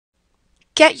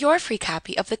Get your free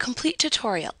copy of the complete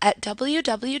tutorial at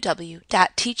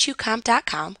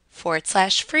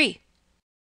www.teachucomp.com/free.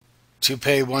 To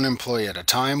pay one employee at a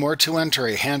time or to enter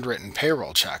a handwritten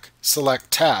payroll check,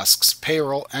 select Tasks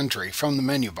Payroll Entry from the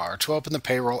menu bar to open the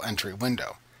Payroll Entry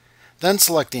window. Then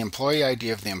select the employee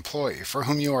ID of the employee for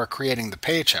whom you are creating the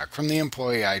paycheck from the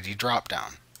Employee ID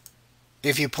dropdown.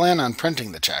 If you plan on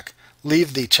printing the check,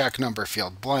 leave the check number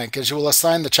field blank as you will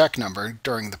assign the check number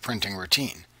during the printing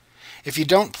routine. If you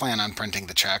don't plan on printing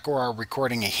the check or are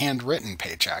recording a handwritten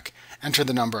paycheck, enter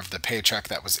the number of the paycheck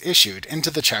that was issued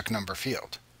into the check number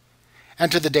field.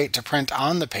 Enter the date to print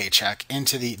on the paycheck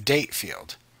into the Date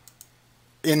field.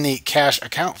 In the Cash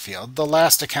Account field, the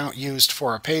last account used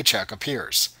for a paycheck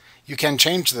appears. You can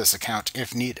change this account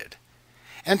if needed.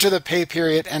 Enter the Pay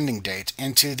Period Ending Date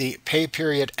into the Pay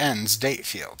Period Ends Date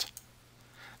field.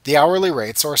 The hourly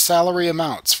rates or salary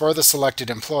amounts for the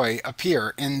selected employee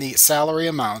appear in the Salary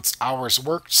Amounts Hours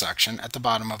Worked section at the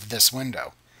bottom of this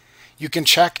window. You can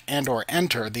check and/or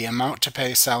enter the amount to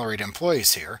pay salaried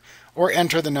employees here, or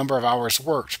enter the number of hours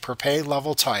worked per pay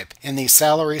level type in the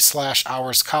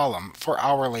Salary/Hours column for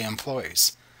hourly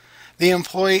employees. The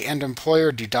employee and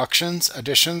employer deductions,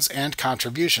 additions, and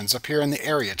contributions appear in the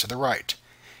area to the right.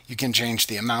 You can change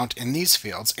the amount in these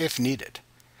fields if needed.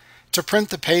 To print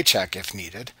the paycheck if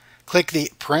needed, click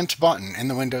the Print button in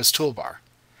the Windows toolbar.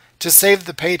 To save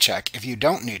the paycheck if you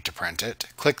don't need to print it,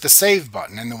 click the Save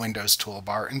button in the Windows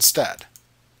toolbar instead.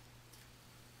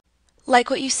 Like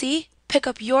what you see? Pick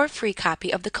up your free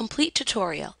copy of the complete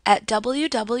tutorial at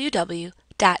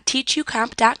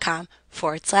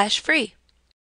www.teachucomp.com/free.